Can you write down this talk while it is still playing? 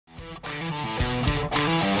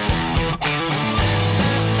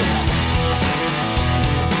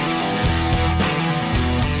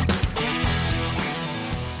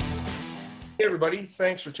everybody.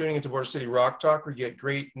 Thanks for tuning into Border City Rock Talk, where you get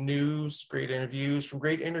great news, great interviews from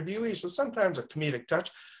great interviewees with sometimes a comedic touch.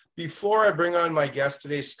 Before I bring on my guest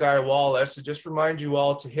today, Skye Wallace, I just remind you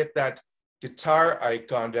all to hit that guitar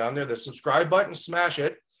icon down there, the subscribe button, smash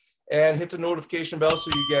it, and hit the notification bell so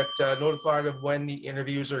you get notified of when the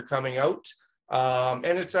interviews are coming out.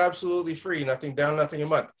 And it's absolutely free, nothing down, nothing a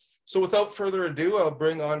month. So without further ado, I'll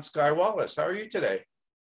bring on Skye Wallace. How are you today?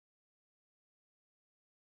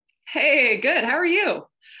 Hey, good. How are you?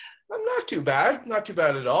 I'm not too bad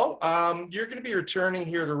at all. You're going to be returning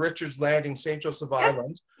here to Richard's Landing, St. Joseph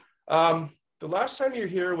Island. The last time you were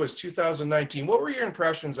here was 2019. What were your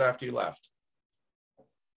impressions after you left?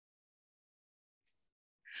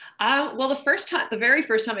 Well, the very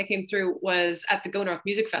first time I came through was at the Go North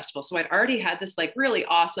Music Festival. So I'd already had this like really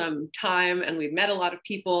awesome time, and we'd met a lot of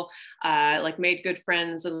people, like made good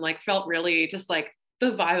friends, and like felt really just like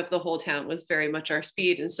the vibe of the whole town was very much our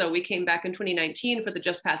speed. And so we came back in 2019 for the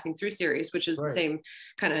Just Passing Through series, which is the same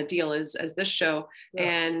kind of deal as this show. Yeah.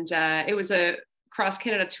 And it was a cross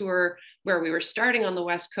Canada tour where we were starting on the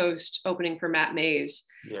West Coast, opening for Matt Mays.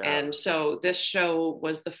 Yeah. And so this show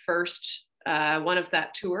was the first one of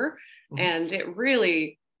that tour. Mm-hmm. And it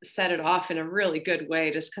really set it off in a really good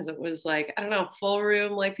way, just because it was like, I don't know, full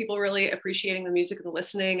room, like people really appreciating the music and the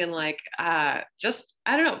listening, and like just,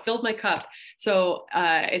 I don't know, filled my cup. So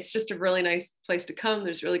it's just a really nice place to come.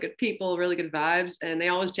 There's really good people, really good vibes, and they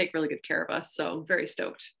always take really good care of us. So I'm very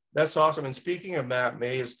stoked. That's awesome. And speaking of Matt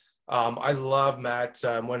Mays, I love Matt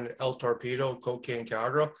when El Torpedo, Cocaine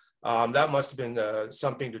Cowgirl. That must have been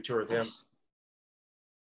something to tour with him.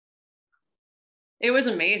 It was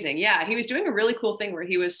amazing. Yeah, he was doing a really cool thing where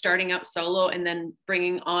he was starting out solo and then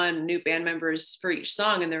bringing on new band members for each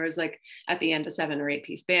song. And there was like at the end a 7 or 8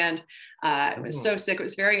 piece band. It was so sick. It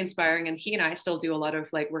was very inspiring. And he and I still do a lot of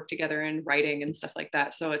like work together and writing and stuff like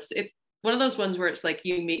that. So it's one of those ones where it's like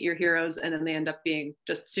you meet your heroes and then they end up being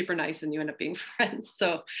just super nice and you end up being friends.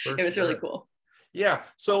 So it was really cool. Yeah.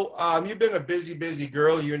 So you've been a busy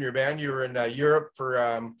girl, you and your band. You were in Europe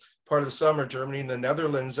for part of the summer, Germany and the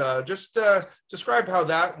Netherlands. Just describe how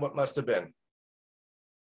what must have been.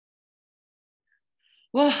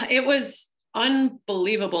 Well, it was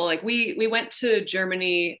unbelievable. Like we went to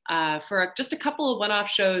Germany for just a couple of one-off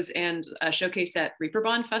shows and a showcase at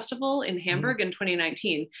Reeperbahn Festival in Hamburg in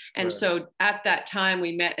 2019. And so at that time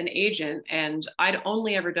we met an agent, and I'd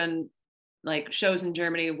only ever done like shows in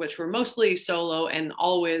Germany, which were mostly solo and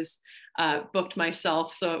always booked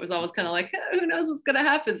myself. So it was always kind of like, who knows what's going to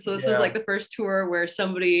happen. So this was like the first tour where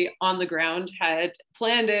somebody on the ground had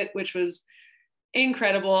planned it, which was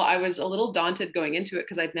incredible. I was a little daunted going into it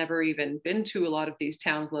because I'd never even been to a lot of these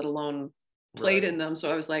towns, let alone played in them.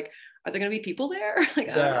 So I was like, are there going to be people there? Like,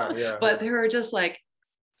 I don't know. But there were just like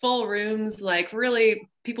full rooms, like really,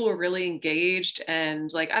 people were really engaged,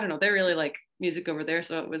 and like, I don't know, they really like music over there.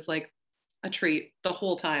 So it was like a treat the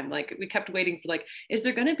whole time. Like we kept waiting for like, is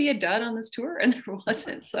there going to be a dud on this tour? And there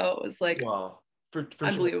wasn't. So it was like, wow, for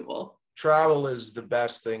unbelievable. Sure. Travel is the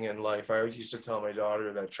best thing in life. I always used to tell my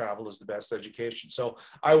daughter that travel is the best education. So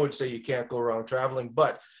I would say you can't go wrong traveling.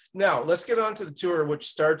 But now let's get on to the tour, which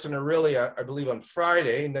starts in I believe on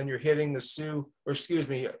Friday, and then you're hitting the Richard's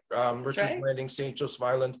Landing, St. Joseph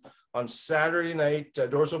Island on Saturday night.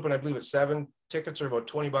 Doors open, I believe, at 7. Tickets are about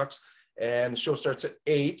 $20, and the show starts at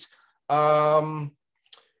 8.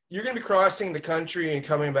 You're going to be crossing the country and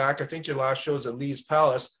coming back. I think your last show is at Lee's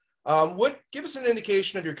Palace. Give us an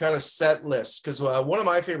indication of your kind of set list, because one of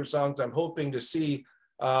my favorite songs I'm hoping to see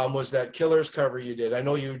was that Killers cover you did. I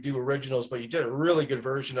know you do originals, but you did a really good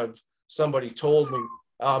version of Somebody Told Me.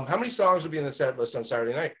 How many songs will be in the set list on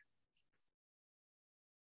Saturday night?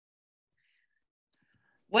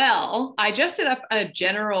 Well, I just did up a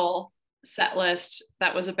general set list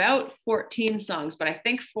that was about 14 songs, but I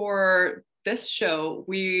think for this show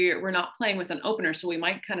we were not playing with an opener, so we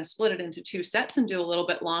might kind of split it into 2 sets and do a little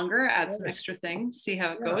bit longer, add some extra things, see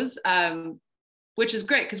how it goes, which is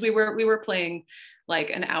great because we were playing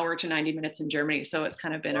like an hour to 90 minutes in Germany, so it's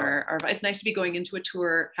kind of been our it's nice to be going into a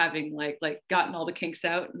tour having like gotten all the kinks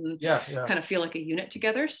out and kind of feel like a unit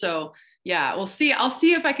together. So we'll see. I'll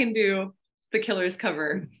see if I can do the Killers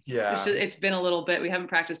cover. It's been a little bit, we haven't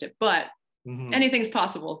practiced it, but anything's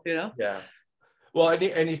possible, you know. Well,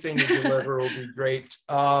 anything you deliver will be great.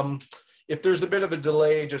 If there's a bit of a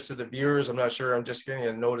delay just to the viewers, I'm not sure, I'm just getting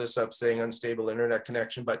a notice of saying unstable internet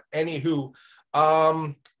connection, but anywho,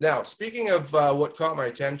 now speaking of what caught my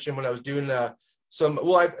attention when I was doing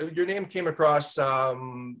your name came across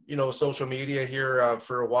social media here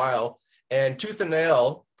for a while, and Tooth and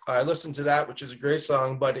Nail, I listened to that, which is a great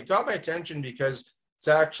song, but it got my attention because It's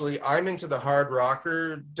actually, I'm into the hard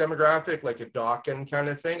rocker demographic, like a Dawkins kind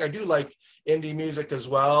of thing. I do like indie music as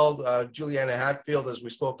well. Juliana Hatfield, as we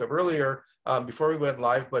spoke of earlier, before we went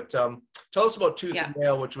live. But tell us about Tooth and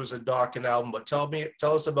Nail, which was a Dawkins album. But tell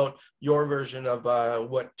us about your version of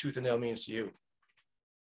what Tooth and Nail means to you.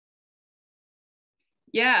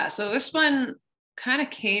 Yeah, so this one kind of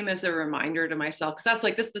came as a reminder to myself, because that's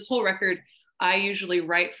like this whole record, I usually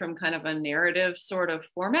write from kind of a narrative sort of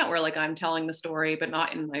format where like I'm telling the story, but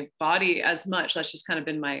not in my body as much. That's just kind of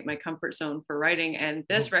been my comfort zone for writing. And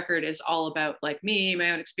this record is all about like me,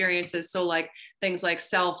 my own experiences. So like things like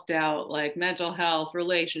self-doubt, like mental health,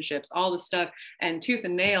 relationships, all the stuff. And Tooth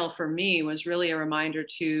and Nail for me was really a reminder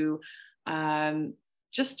to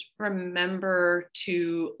just remember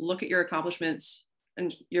to look at your accomplishments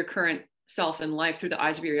and your current self in life through the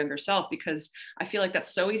eyes of your younger self, because I feel like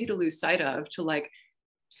that's so easy to lose sight of, to like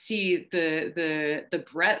see the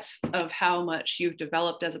breadth of how much you've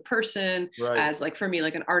developed as a person, as like for me,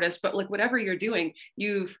 like an artist, but like whatever you're doing,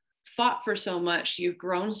 you've fought for so much, you've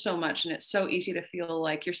grown so much, and it's so easy to feel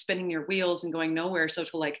like you're spinning your wheels and going nowhere. So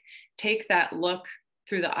to like take that look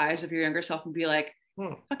through the eyes of your younger self and be like,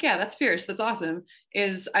 fuck yeah, that's fierce, that's awesome,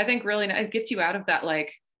 is I think really, it gets you out of that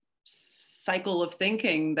like cycle of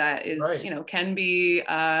thinking that is, you know, can be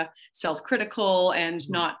self-critical and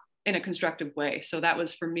not in a constructive way. So that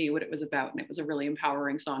was for me what it was about. And it was a really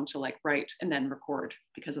empowering song to like write and then record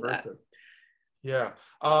because of that. Yeah.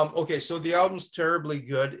 Okay. So the album's terribly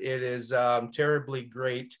good. It is terribly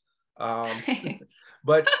great.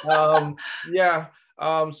 But yeah.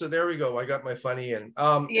 So there we go. I got my funny in.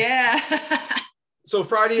 Yeah. So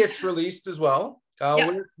Friday it's released as well.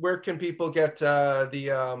 Where can people get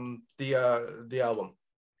the album?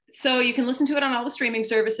 So you can listen to it on all the streaming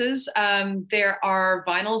services. There are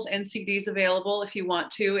vinyls and CDs available if you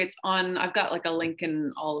want to. It's on, I've got like a link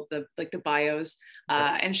in all of the like the bios,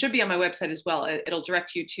 and should be on my website as well. It'll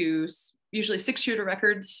direct you to usually 6 Shooter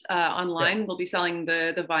Records online. We'll be selling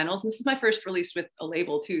the vinyls. And this is my first release with a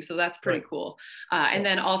label too, so that's pretty cool. And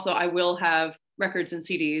then also I will have records and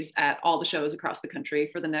CDs at all the shows across the country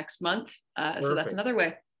for the next month. So that's another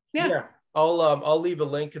way. Yeah. I'll leave a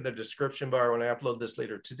link in the description bar when I upload this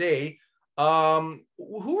later today. Who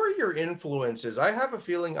are your influences? I have a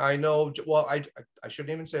feeling I know, well, I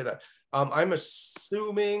shouldn't even say that. I'm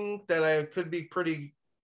assuming that I could be pretty,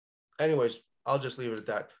 anyways, I'll just leave it at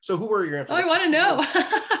that. So who are your influences? Oh, I want to know.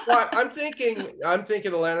 Well, I'm thinking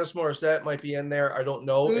Alanis Morissette might be in there. I don't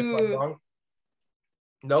know if I'm wrong.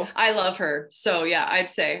 No? I love her. So yeah,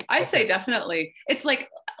 I'd say definitely. It's like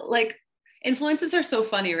influences are so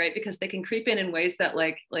funny, right? Because they can creep in ways that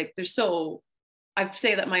like there's so, I'd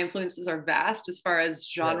say that my influences are vast as far as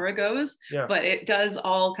genre goes, but it does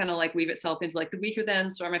all kind of like weave itself into like the Weaker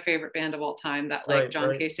Thans are my favorite band of all time, that like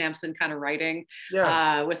John K. Samson kind of writing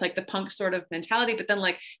with like the punk sort of mentality. But then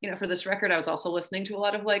like, you know, for this record, I was also listening to a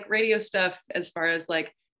lot of like radio stuff as far as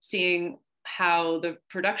like seeing how the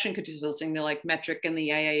production could do, listening to like Metric and the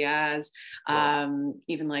Yeah Yeahs,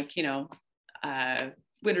 even like, you know,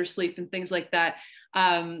 Winter Sleep and things like that.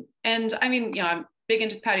 And I mean, you know, I'm big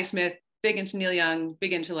into Patti Smith, big into Neil Young,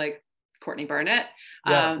 big into like Courtney Barnett.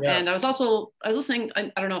 And I was listening,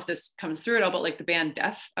 I don't know if this comes through at all, but like the band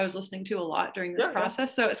Deaf, I was listening to a lot during this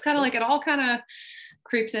process. So it's kind of like it all kind of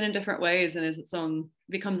creeps in different ways and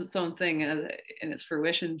becomes its own thing in its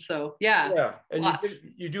fruition. So yeah. And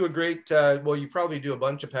you do a great, well, you probably do a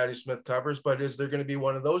bunch of Patti Smith covers, but is there going to be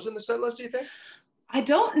one of those in the set list, do you think? I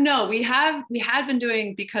don't know. We had been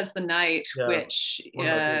doing Because the Night, which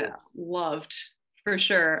loved for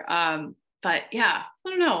sure. But yeah, I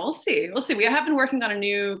don't know. We'll see. We have been working on a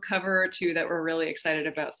new cover too that we're really excited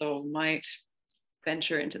about. So might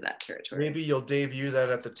venture into that territory. Maybe you'll debut that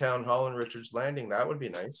at the town hall in Richards Landing. That would be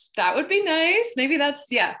nice. That would be nice. Maybe that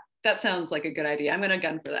sounds like a good idea. I'm going to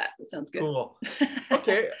gun for that. That sounds good. Cool.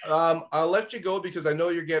 Okay. I'll let you go because I know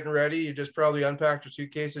you're getting ready. You just probably unpacked your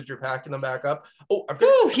suitcases. You're packing them back up.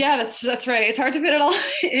 Oh, yeah, that's right. It's hard to fit it all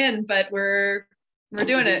in, but we're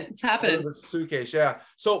doing it. It's happening. The suitcase. Yeah.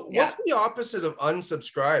 So what's the opposite of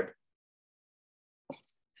unsubscribe?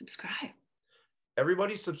 Subscribe.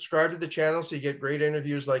 Everybody subscribe to the channel so you get great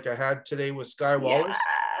interviews like I had today with Skye Wallace.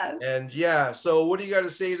 And so what do you got to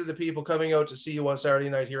say to the people coming out to see you on Saturday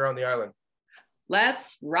night here on the island?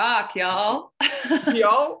 Let's rock, y'all.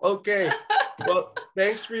 Y'all? Okay. Well,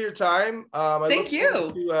 thanks for your time. Thank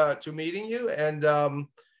you. To meeting you. And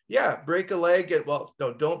break a leg.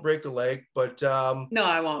 No, don't break a leg. But no,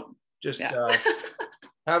 I won't. Just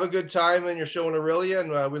have a good time in your show in Aurelia.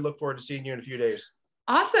 And we look forward to seeing you in a few days.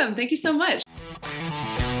 Awesome. Thank you so much.